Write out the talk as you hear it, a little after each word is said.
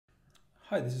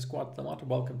Hi, this is Quantribe.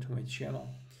 Welcome to my channel.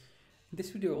 In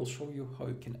this video, I'll show you how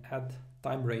you can add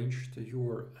time range to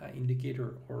your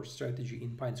indicator or strategy in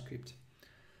PineScript.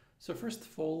 So first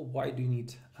of all, why do you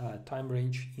need time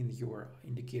range in your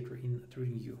indicator in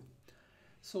TradingView?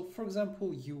 So for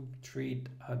example, you trade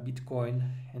Bitcoin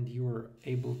and you're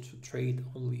able to trade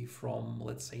only from,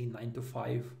 let's say, 9 to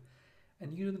 5,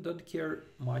 and you don't care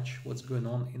much what's going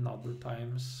on in other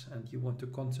times, and you want to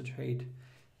concentrate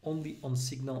only on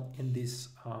signal in this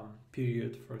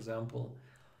period, for example.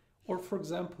 Or for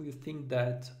example, you think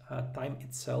that time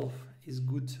itself is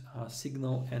good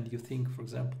signal, and you think, for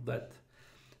example, that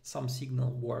some signal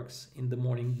works in the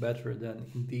morning better than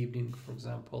in the evening, for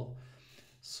example.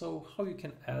 So how you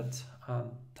can add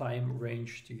time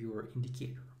range to your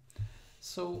indicator?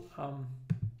 So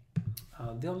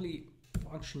the only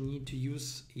function you need to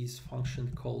use is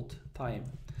function called time.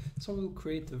 So we'll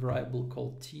create a variable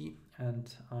called t,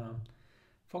 and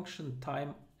function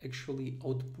time actually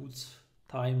outputs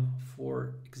time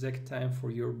for exact time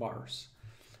for your bars.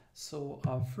 So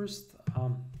first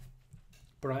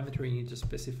parameter you need to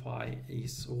specify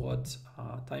is what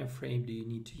time frame do you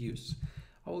need to use.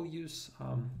 I will use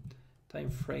time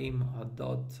frame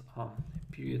dot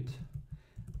period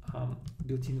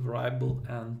built-in variable,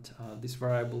 and this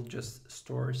variable just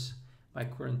stores my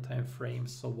current time frame,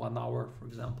 so 1 hour, for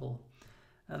example.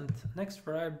 And next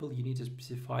variable, you need to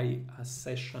specify a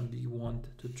session that you want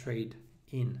to trade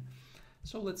in.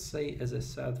 So let's say, as I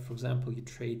said, for example, you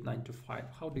trade 9 to 5.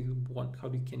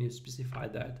 Can you specify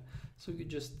that? So you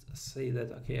just say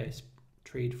that, okay, I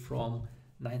trade from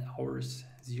 9 hours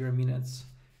 0 minutes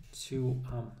to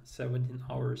 17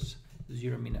 hours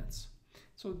 0 minutes.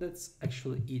 So that's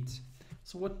actually it.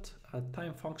 So what a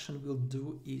time function will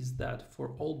do is that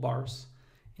for all bars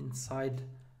inside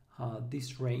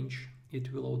this range,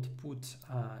 it will output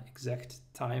exact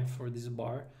time for this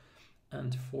bar,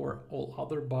 and for all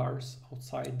other bars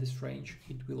outside this range,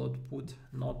 it will output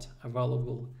not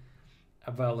available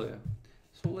a value.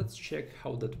 So let's check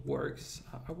how that works.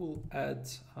 I will add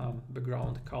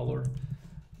background color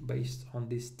based on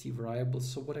this t variable.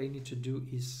 So what I need to do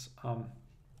is,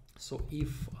 so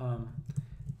if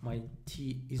my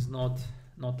t is not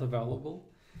available,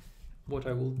 what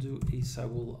I will do is I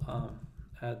will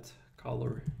add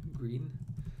color green,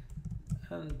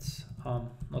 and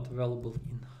not available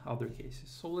in other cases.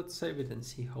 So let's save it and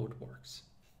see how it works.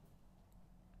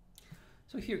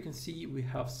 So here you can see we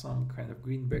have some kind of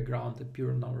green background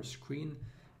appear on our screen,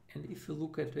 and if you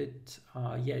look at it,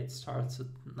 yeah, it starts at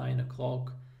 9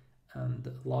 o'clock and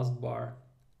the last bar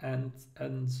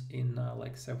ends in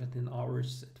like 17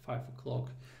 hours at 5 o'clock.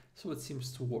 So it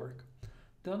seems to work.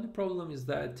 The only problem is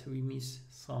that we miss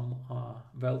some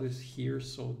values here.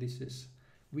 So this is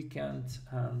weekend,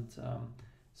 and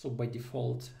so by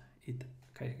default it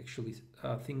actually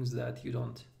thinks that you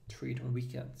don't trade on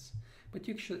weekends, but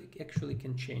you actually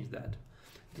can change that.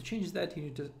 To change that, you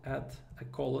need to add a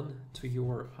colon to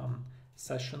your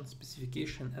session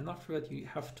specification, and after that you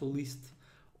have to list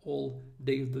all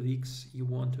day of the weeks you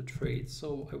want to trade.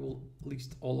 So I will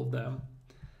list all of them.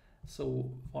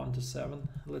 So 1 to 7,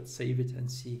 let's save it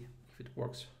and see if it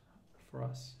works for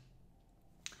us.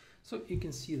 So you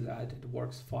can see that it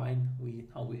works fine.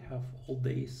 Now we have all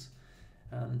days,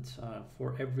 and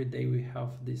for every day we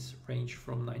have this range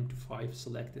from 9 to 5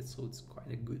 selected, so it's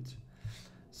quite good.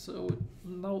 So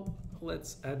now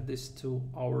let's add this to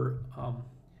our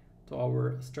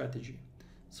strategy.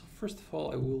 So first of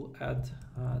all, I will add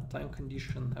time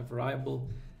condition, a variable,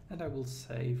 and I will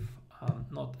save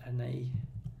not NA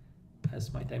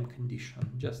as my time condition.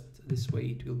 Just this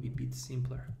way it will be a bit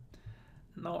simpler.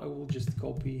 Now I will just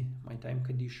copy my time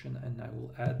condition and I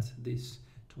will add this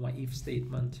to my if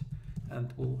statement,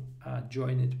 and will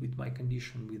join it with my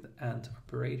condition with AND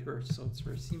operator. So it's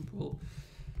very simple.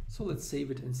 So let's save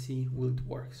it and see will it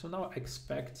work. So now I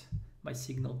expect my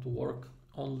signal to work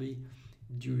only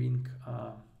during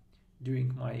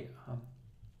my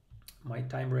my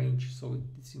time range. So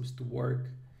it seems to work.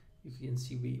 You can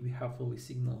see we have all the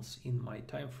signals in my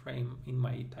time frame, in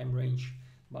my time range,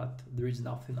 but there is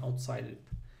nothing outside it.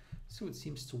 So it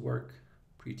seems to work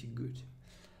pretty good.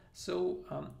 So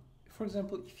for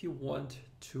example, if you want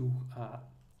to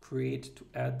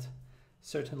add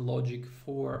certain logic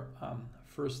for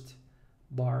first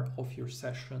bar of your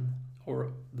session,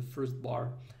 or the first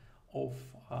bar of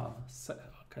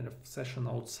kind of session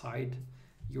outside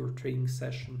your trading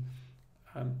session,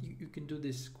 you can do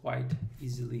this quite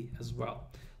easily as well.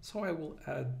 So I will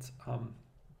add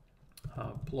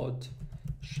plot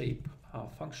shape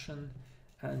function,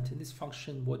 And in this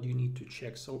function, what you need to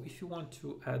check. So if you want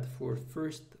to add for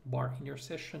first bar in your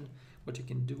session, what you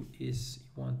can do is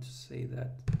you want to say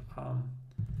that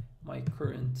my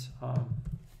current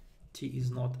T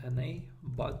is not NA,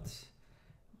 but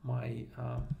my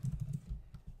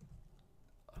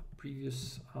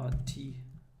previous T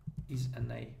is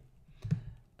NA.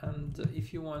 And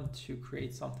if you want to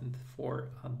create something for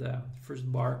the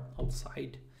first bar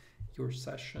outside your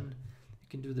session, you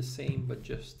can do the same, but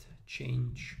just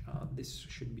change this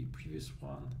should be previous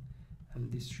one and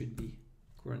this should be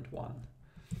current one.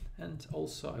 And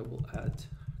also I will add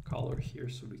color here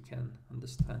so we can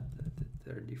understand that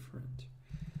they're different.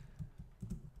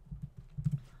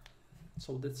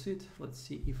 So that's it. Let's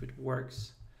see if it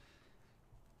works.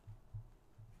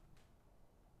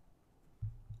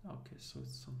 Okay, so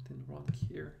it's something wrong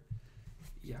here.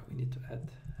 Yeah, we need to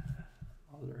add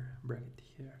another bracket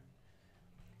here.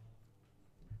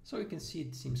 So you can see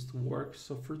it seems to work.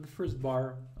 So for the first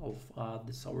bar of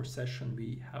this our session,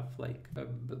 we have like a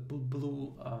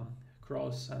blue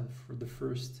cross, and for the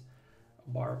first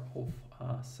bar of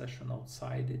session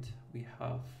outside it, we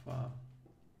have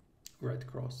red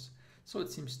cross. So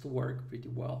it seems to work pretty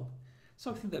well.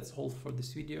 So I think that's all for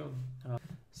this video.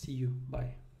 See you.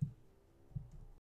 Bye.